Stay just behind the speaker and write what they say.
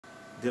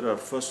There are,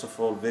 first of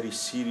all, very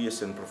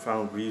serious and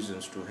profound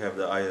reasons to have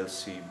the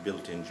ILC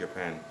built in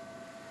Japan.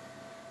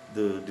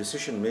 The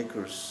decision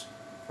makers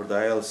for the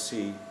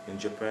ILC in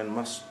Japan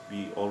must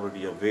be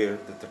already aware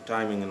that the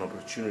timing and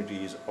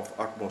opportunity is of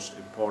utmost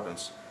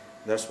importance.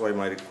 That's why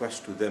my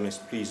request to them is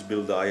please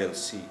build the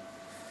ILC.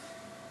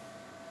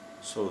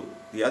 So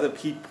the other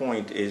key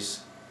point is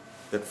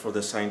that for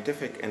the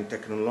scientific and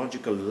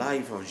technological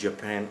life of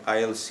Japan,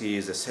 ILC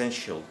is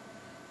essential.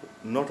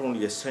 Not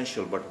only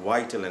essential, but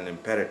vital and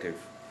imperative.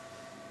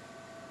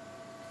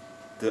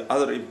 The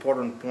other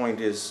important point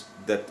is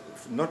that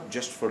not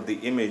just for the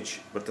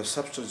image, but the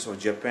substance of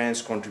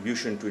Japan's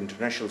contribution to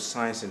international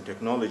science and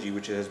technology,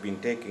 which it has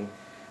been taking,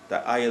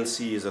 the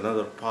ILC is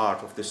another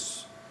part of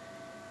this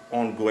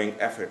ongoing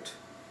effort.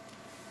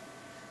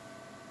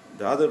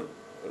 The other,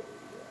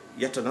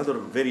 yet another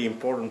very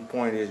important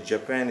point is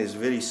Japan is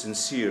very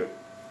sincere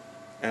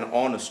and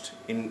honest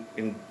in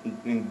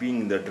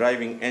being the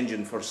driving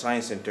engine for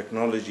science and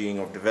technology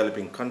of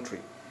developing country.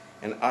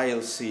 And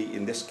ILC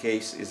in this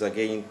case is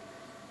again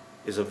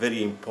a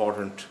very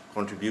important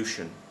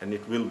contribution, and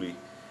it will be,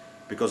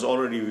 because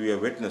already we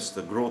have witnessed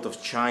the growth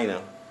of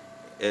China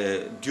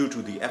due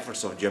to the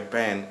efforts of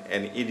Japan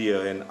and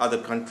India and other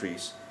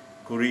countries,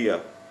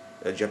 Korea.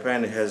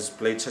 Japan has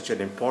played such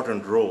an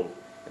important role,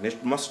 and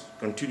it must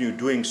continue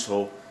doing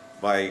so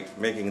by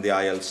making the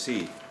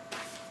ILC.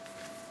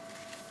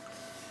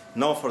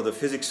 Now for the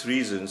physics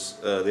reasons,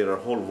 there are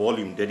a whole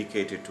volume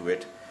dedicated to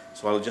it,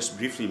 so I'll just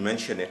briefly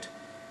mention it.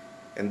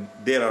 And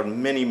there are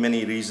many,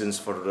 many reasons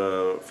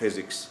for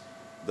physics.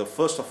 The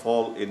first of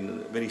all,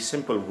 in very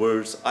simple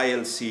words,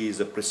 ILC is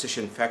a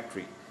precision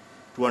factory.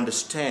 To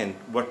understand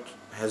what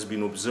has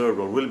been observed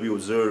or will be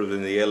observed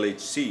in the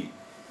LHC,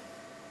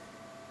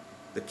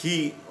 the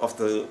key of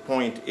the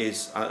point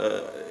is,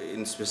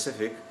 in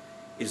specific,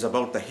 is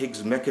about the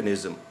Higgs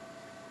mechanism.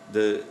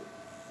 In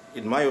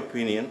my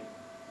opinion,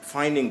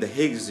 finding the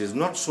Higgs is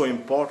not so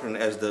important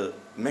as the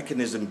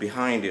mechanism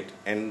behind it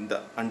and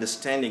the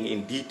understanding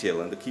in detail,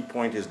 and the key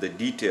point is the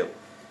detail.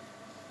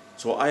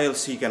 So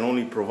ILC can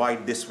only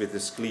provide this with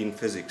its clean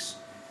physics.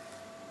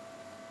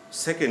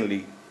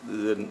 Secondly,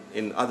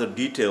 in other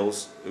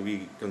details,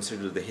 we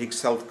consider the Higgs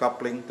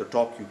self-coupling, the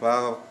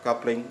Tokugawa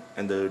coupling,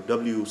 and the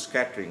W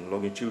scattering,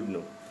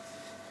 longitudinal.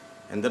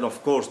 And then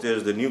of course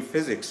there's the new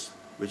physics,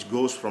 which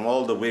goes from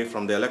all the way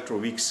from the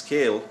electroweak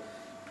scale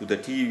to the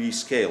TeV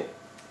scale.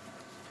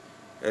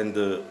 And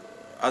the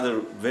other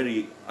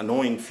very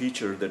annoying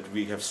feature that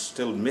we have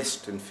still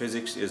missed in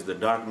physics is the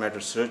dark matter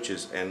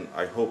searches, and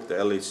I hope the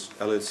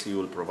LHC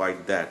will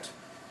provide that.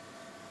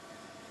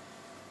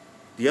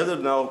 The other,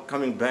 now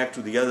coming back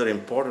to the other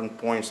important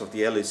points of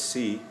the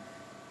LHC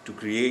to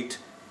create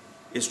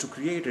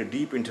a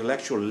deep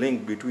intellectual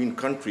link between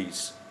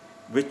countries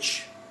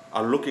which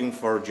are looking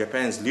for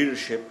Japan's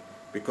leadership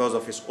because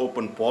of its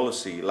open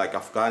policy, like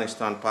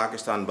Afghanistan,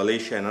 Pakistan,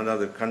 Malaysia, and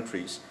other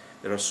countries.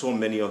 There are so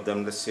many of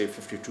them, let's say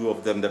 52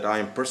 of them, that I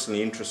am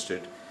personally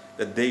interested,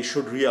 that they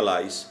should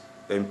realize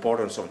the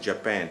importance of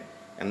Japan,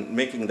 and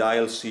making the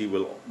ILC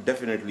will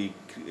definitely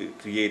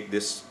create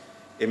this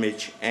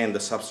image and the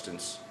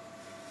substance.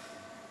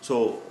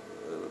 So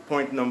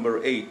point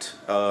number 8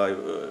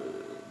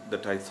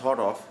 that I thought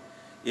of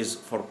is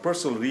for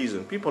personal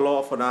reason. People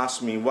often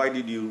ask me, why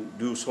did you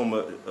do so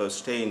much,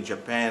 stay in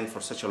Japan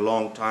for such a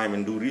long time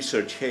and do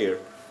research here?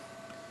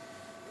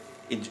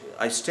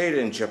 I stayed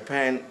in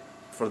Japan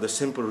for the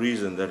simple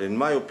reason that, in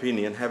my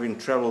opinion, having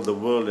traveled the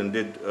world and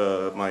did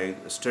my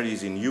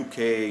studies in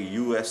UK,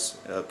 US,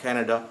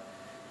 Canada,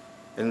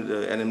 and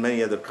in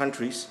many other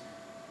countries,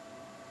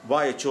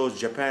 why I chose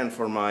Japan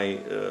for my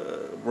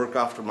work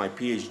after my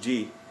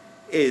PhD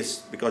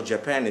is because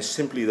Japan is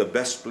simply the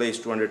best place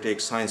to undertake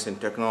science and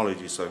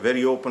technology. It's a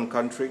very open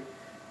country,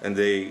 and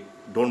they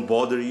don't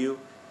bother you,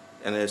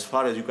 and as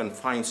far as you can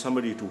find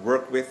somebody to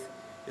work with,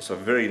 it's a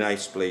very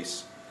nice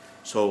place.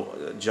 So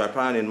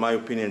Japan, in my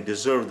opinion,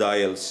 deserves the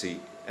ILC,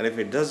 and if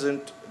it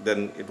doesn't,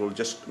 then it will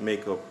just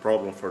make a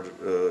problem for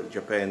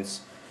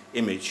Japan's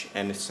image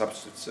and its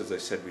substance, as I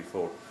said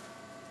before.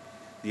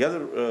 The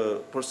other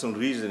personal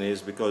reason is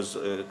because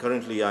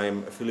currently I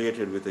am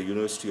affiliated with the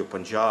University of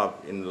Punjab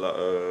in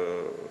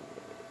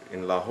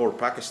Lahore,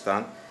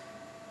 Pakistan,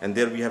 and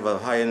there we have a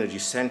high energy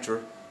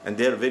center, and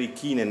they're very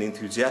keen and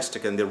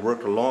enthusiastic, and they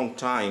worked a long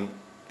time,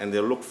 and they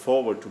look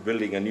forward to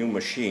building a new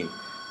machine.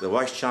 The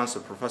Vice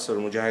Chancellor, Professor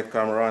Mujahid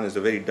Kamran, is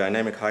a very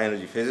dynamic high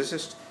energy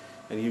physicist,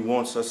 and he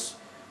wants us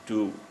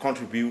to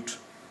contribute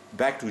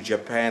back to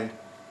Japan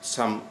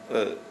some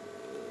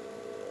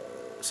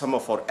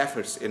of our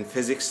efforts in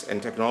physics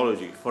and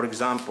technology. For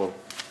example,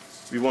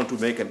 we want to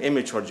make an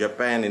image for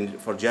Japan and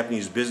for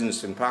Japanese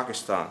business in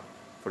Pakistan,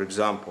 for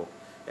example,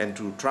 and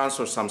to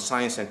transfer some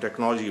science and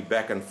technology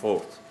back and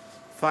forth.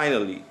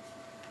 Finally,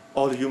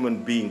 all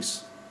human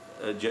beings,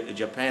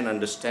 Japan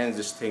understands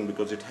this thing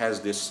because it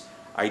has this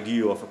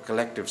idea of a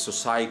collective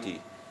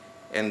society,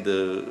 and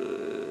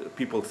the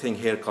people think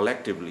here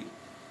collectively.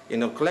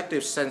 In a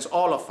collective sense,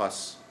 all of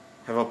us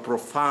have a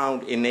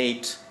profound,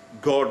 innate,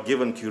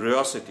 God-given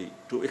curiosity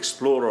to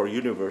explore our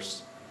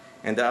universe,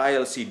 And the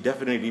ILC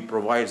definitely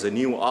provides a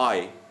new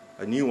eye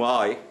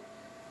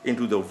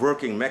into the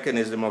working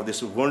mechanism of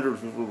this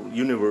wonderful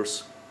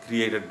universe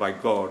created by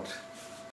God.